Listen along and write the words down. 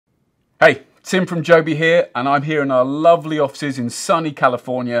Hey, Tim from JOBY here, and I'm here in our lovely offices in sunny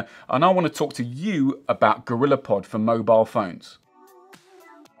California, and I want to talk to you about GorillaPod for mobile phones.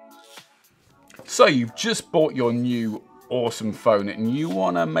 So you've just bought your new awesome phone and you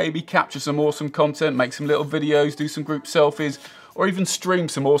want to maybe capture some awesome content, make some little videos, do some group selfies, or even stream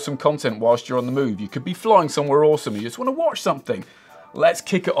some awesome content whilst you're on the move. You could be flying somewhere awesome, you just want to watch something. Let's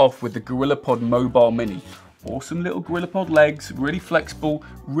kick it off with the GorillaPod Mobile Mini. Awesome little GorillaPod legs, really flexible,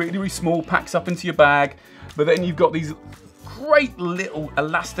 really small, packs up into your bag. But then you've got these great little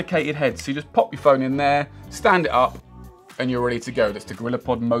elasticated heads. So you just pop your phone in there, stand it up, and you're ready to go. That's the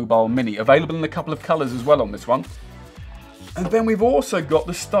GorillaPod Mobile Mini. Available in a couple of colors as well on this one. And then we've also got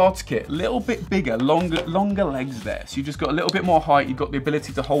the starter kit, a little bit bigger, longer legs there. So you've just got a little bit more height, you've got the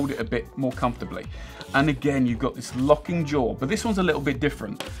ability to hold it a bit more comfortably. And again, you've got this locking jaw, but this one's a little bit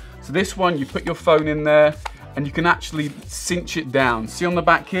different. So this one, you put your phone in there and you can actually cinch it down. See on the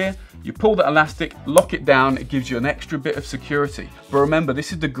back here, you pull that elastic, lock it down, it gives you an extra bit of security. But remember,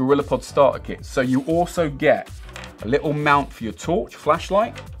 this is the GorillaPod starter kit. So you also get a little mount for your torch,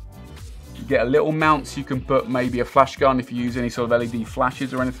 flashlight. You get a little mount so you can put maybe a flash gun if you use any sort of LED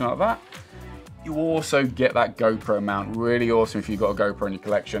flashes or anything like that. You also get that GoPro mount, really awesome if you've got a GoPro in your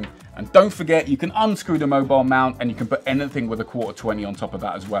collection. And don't forget, you can unscrew the mobile mount and you can put anything with a 1/4-20 on top of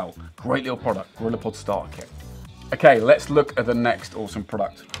that as well. Great little product, GorillaPod starter kit. Okay, let's look at the next awesome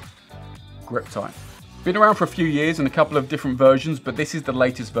product, GripTight. Been around for a few years in a couple of different versions, but this is the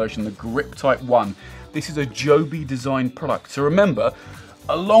latest version, the GripTight 1. This is a JOBY designed product. So remember,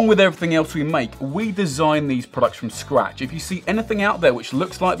 along with everything else we make, we design these products from scratch. If you see anything out there which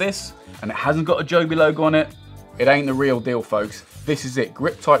looks like this and it hasn't got a JOBY logo on it, it ain't the real deal, folks. This is it,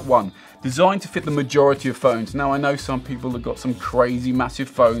 GripTight 1, designed to fit the majority of phones. Now I know some people have got some crazy massive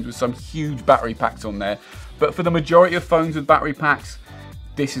phones with some huge battery packs on there, but for the majority of phones with battery packs,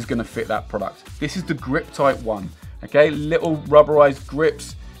 this is gonna fit that product. This is the GripTight 1, okay? Little rubberized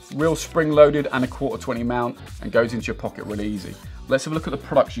grips, real spring loaded and a 1/4-20 mount, and goes into your pocket really easy. Let's have a look at the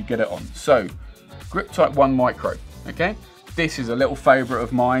products you get it on. So, GripTight 1 Micro, okay? This is a little favorite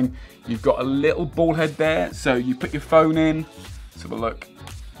of mine. You've got a little ball head there, so you put your phone in, let's have a look.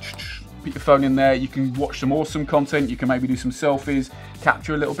 Put your phone in there, you can watch some awesome content, you can maybe do some selfies,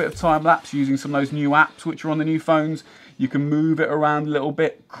 capture a little bit of time lapse using some of those new apps which are on the new phones. You can move it around a little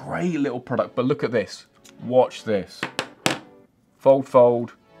bit. Great little product, but look at this. Watch this. Fold,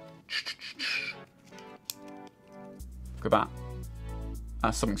 fold. Look at that.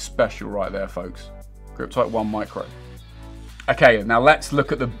 That's something special right there, folks. GripTight 1 Micro. Okay, now let's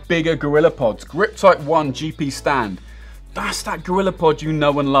look at the bigger GorillaPods. GripTight 1 GP stand. That's that GorillaPod you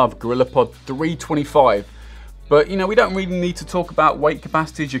know and love, GorillaPod 325. But you know, we don't really need to talk about weight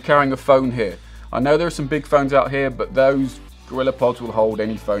capacities. You're carrying a phone here. I know there are some big phones out here, but those GorillaPods will hold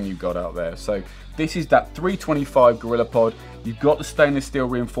any phone you've got out there. So this is that 325 GorillaPod. You've got the stainless steel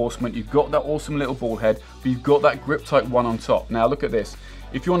reinforcement, you've got that awesome little ball head, but you've got that GripTight 1 on top. Now look at this.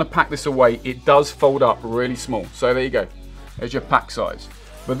 If you want to pack this away, it does fold up really small. So there you go. There's your pack size.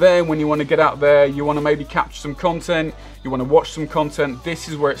 But then when you want to get out there, you want to maybe capture some content, you want to watch some content, this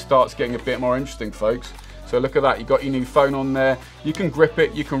is where it starts getting a bit more interesting, folks. So look at that, you got your new phone on there, you can grip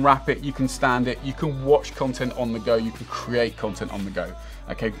it, you can wrap it, you can stand it, you can watch content on the go, you can create content on the go.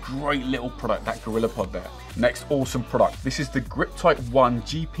 Okay, great little product, that GorillaPod there. Next awesome product, this is the GripTight 1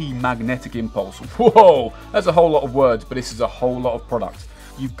 GP Magnetic Impulse. Whoa, that's a whole lot of words, but this is a whole lot of product.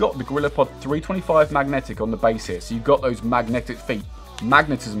 You've got the GorillaPod 325 Magnetic on the base here, so you've got those magnetic feet.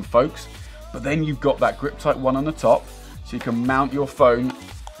 Magnetism, folks. But then you've got that GripTight 1 on the top, so you can mount your phone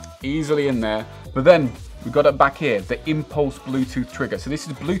easily in there. But then we've got it back here, the Impulse Bluetooth trigger. So this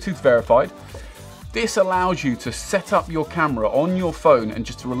is Bluetooth verified. This allows you to set up your camera on your phone and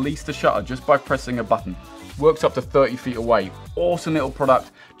just to release the shutter just by pressing a button. Works up to 30 feet away. Awesome little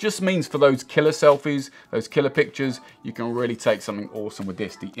product. Just means for those killer selfies, those killer pictures, you can really take something awesome with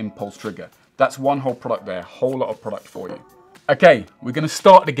this, the Impulse trigger. That's one whole product there, whole lot of product for you. Okay, we're gonna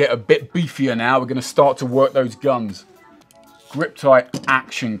start to get a bit beefier now. We're gonna start to work those guns. GripTight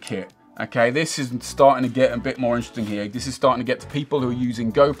Action Kit. Okay, this is starting to get a bit more interesting here. This is starting to get to people who are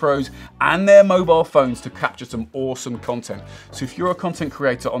using GoPros and their mobile phones to capture some awesome content. So if you're a content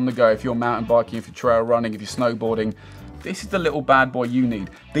creator on the go, if you're mountain biking, if you're trail running, if you're snowboarding, this is the little bad boy you need.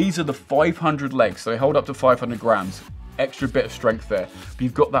 These are the 500 legs, so they hold up to 500 grams. Extra bit of strength there. But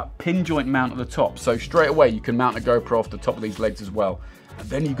you've got that pin joint mount at the top, so straight away you can mount a GoPro off the top of these legs as well. And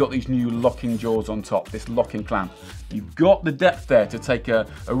then you've got these new locking jaws on top, this locking clamp. You've got the depth there to take a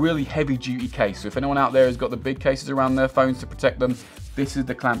really heavy duty case. So if anyone out there has got the big cases around their phones to protect them, this is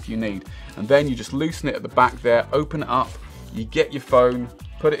the clamp you need. And then you just loosen it at the back there, open it up, you get your phone,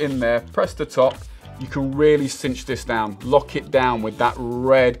 put it in there, press the top. You can really cinch this down, lock it down with that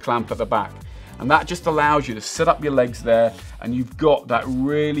red clamp at the back. And that just allows you to set up your legs there, and you've got that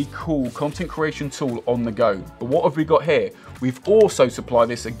really cool content creation tool on the go. But what have we got here? We've also supplied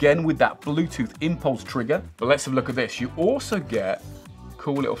this again with that Bluetooth impulse trigger. But let's have a look at this. You also get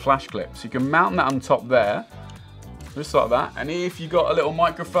cool little flash clips. You can mount that on top there, just like that. And if you got a little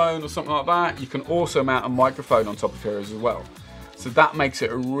microphone or something like that, you can also mount a microphone on top of here as well. So that makes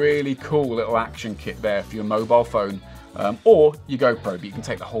it a really cool little action kit there for your mobile phone or your GoPro, but you can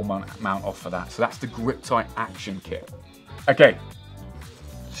take the whole mount off for that. So that's the Grip Tight Action Kit. Okay,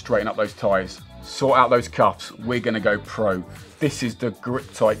 straighten up those ties, sort out those cuffs. We're gonna go pro. This is the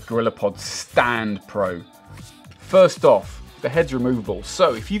Grip Tight GorillaPod Stand Pro. First off, the head's removable.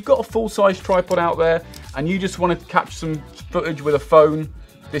 So if you've got a full-size tripod out there and you just want to capture some footage with a phone,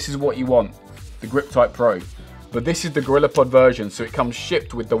 this is what you want, the Grip Tight Pro. But this is the GorillaPod version, so it comes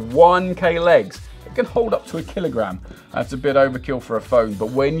shipped with the 1K legs. It can hold up to 1 kilogram. That's a bit overkill for a phone, but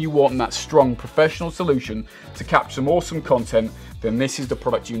when you want that strong professional solution to capture some awesome content, then this is the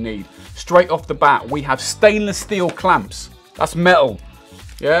product you need. Straight off the bat, we have stainless steel clamps. That's metal,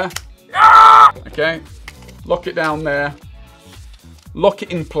 yeah? Okay, lock it down there. Lock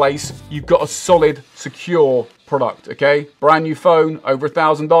it in place. You've got a solid, secure product, okay? Brand new phone, over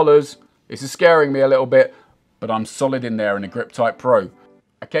 $1,000. This is scaring me a little bit, but I'm solid in there in a Grip Tight Pro.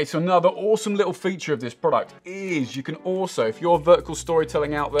 Okay, so another awesome little feature of this product is you can also, if you're vertical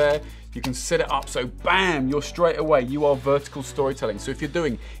storytelling out there, you can set it up so bam, you're straight away, you are vertical storytelling. So if you're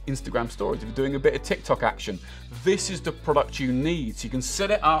doing Instagram stories, if you're doing a bit of TikTok action, this is the product you need. So you can set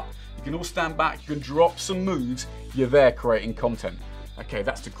it up, you can all stand back, you can drop some moves, you're there creating content. Okay,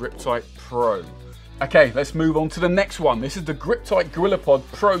 that's the Grip Tight Pro. Okay, let's move on to the next one. This is the Grip Tight GorillaPod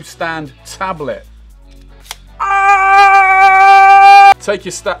Pro Stand Tablet. Take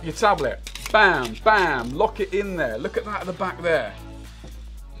your tablet, bam, bam, lock it in there. Look at that at the back there.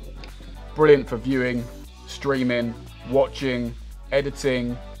 Brilliant for viewing, streaming, watching,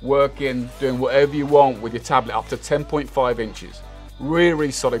 editing, working, doing whatever you want with your tablet up to 10.5 inches. Really,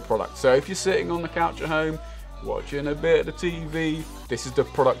 really solid product. So if you're sitting on the couch at home, watching a bit of the TV, this is the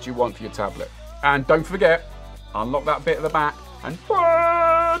product you want for your tablet. And don't forget, unlock that bit at the back and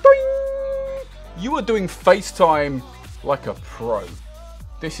you are doing FaceTime like a pro.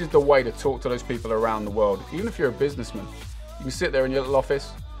 This is the way to talk to those people around the world. Even if you're a businessman, you can sit there in your little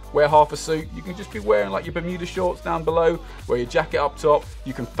office, wear half a suit. You can just be wearing like your Bermuda shorts down below, wear your jacket up top.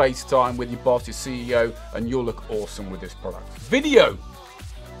 You can FaceTime with your boss, your CEO, and you'll look awesome with this product. Video.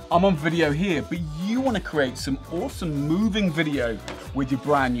 I'm on video here, but you want to create some awesome moving video with your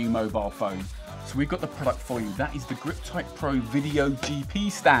brand new mobile phone. So we've got the product for you. That is the Grip Tight Pro Video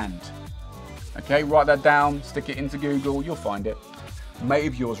GP Stand. Okay, write that down, stick it into Google, you'll find it. A mate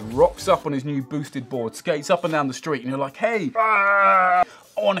of yours rocks up on his new boosted board, skates up and down the street, and you're like, hey, I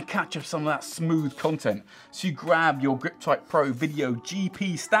want to catch up some of that smooth content. So you grab your Grip Tight Pro Video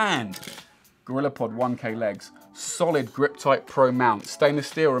GP Stand, GorillaPod 1K legs, solid Grip Tight Pro mount, stainless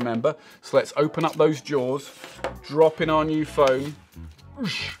steel, remember. So let's open up those jaws, drop in our new phone,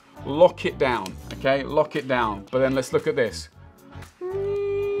 lock it down, okay, lock it down. But then let's look at this.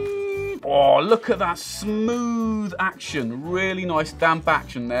 Oh, look at that smooth action. Really nice damp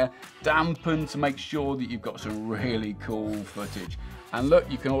action there. Dampen to make sure that you've got some really cool footage. And look,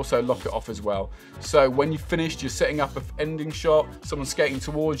 you can also lock it off as well. So when you've finished, you're setting up an ending shot, someone's skating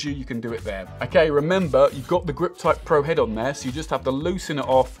towards you, you can do it there. Okay, remember, you've got the Grip Tight Pro head on there, so you just have to loosen it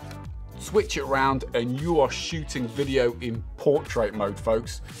off, switch it around, and you are shooting video in portrait mode,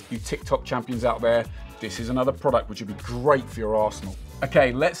 folks. You TikTok champions out there, this is another product which would be great for your arsenal.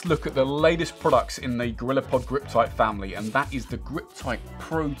 Okay, let's look at the latest products in the GorillaPod Grip Tight family, and that is the Grip Tight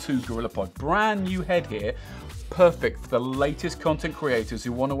Pro 2 GorillaPod. Brand new head here, perfect for the latest content creators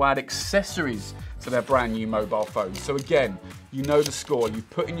who want to add accessories to their brand new mobile phone. So again, you know the score. You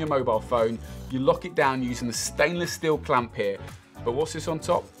put in your mobile phone, you lock it down using the stainless steel clamp here. But what's this on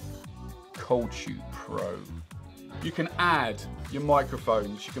top? Cold Shoe Pro. You can add your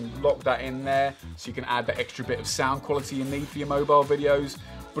microphones, you can lock that in there, so you can add that extra bit of sound quality you need for your mobile videos,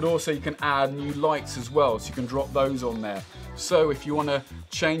 but also you can add new lights as well, so you can drop those on there. So if you want to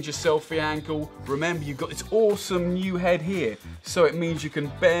change your selfie angle, remember you've got this awesome new head here, so it means you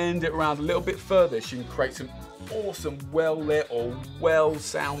can bend it around a little bit further, so you can create some awesome well-lit or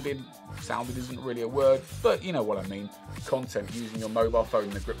well-sounded, sounded isn't really a word, but you know what I mean, content using your mobile phone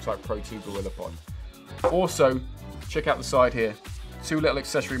in the Grip Tight Pro 2 GorillaPod. Also, check out the side here, 2 little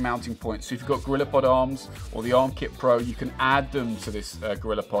accessory mounting points. So if you've got GorillaPod arms or the Arm Kit Pro, you can add them to this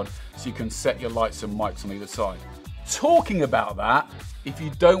GorillaPod so you can set your lights and mics on either side. talking about that, if you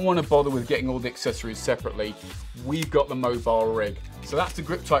don't want to bother with getting all the accessories separately, we've got the mobile rig. So that's the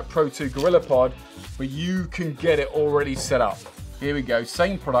GripTight Pro 2 GorillaPod, but you can get it already set up. Here we go,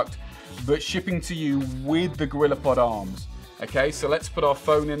 same product, but shipping to you with the GorillaPod arms. Okay, so let's put our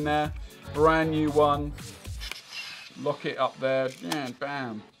phone in there, brand new one, lock it up there, yeah,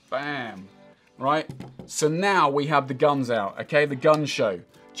 bam, bam, right? So now we have the guns out, okay, the gun show.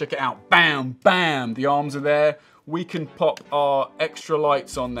 Check it out, bam, bam, the arms are there. We can pop our extra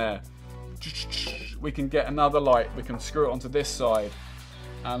lights on there. We can get another light, we can screw it onto this side.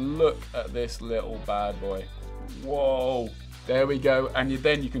 And look at this little bad boy. Whoa, there we go. And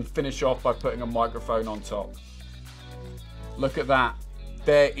then you can finish off by putting a microphone on top. Look at that.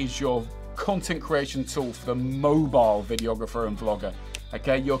 There is your content creation tool for the mobile videographer and vlogger.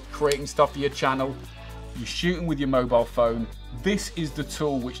 Okay, you're creating stuff for your channel, you're shooting with your mobile phone. This is the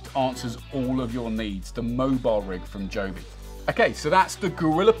tool which answers all of your needs, the mobile rig from JOBY. Okay, so that's the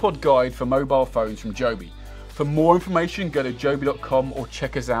GorillaPod guide for mobile phones from JOBY. For more information, go to joby.com or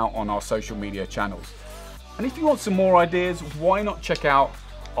check us out on our social media channels. And if you want some more ideas, why not check out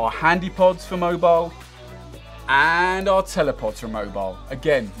our handy pods for mobile and our telepods for mobile.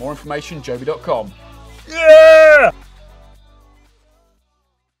 Again, more information, joby.com. Yeah!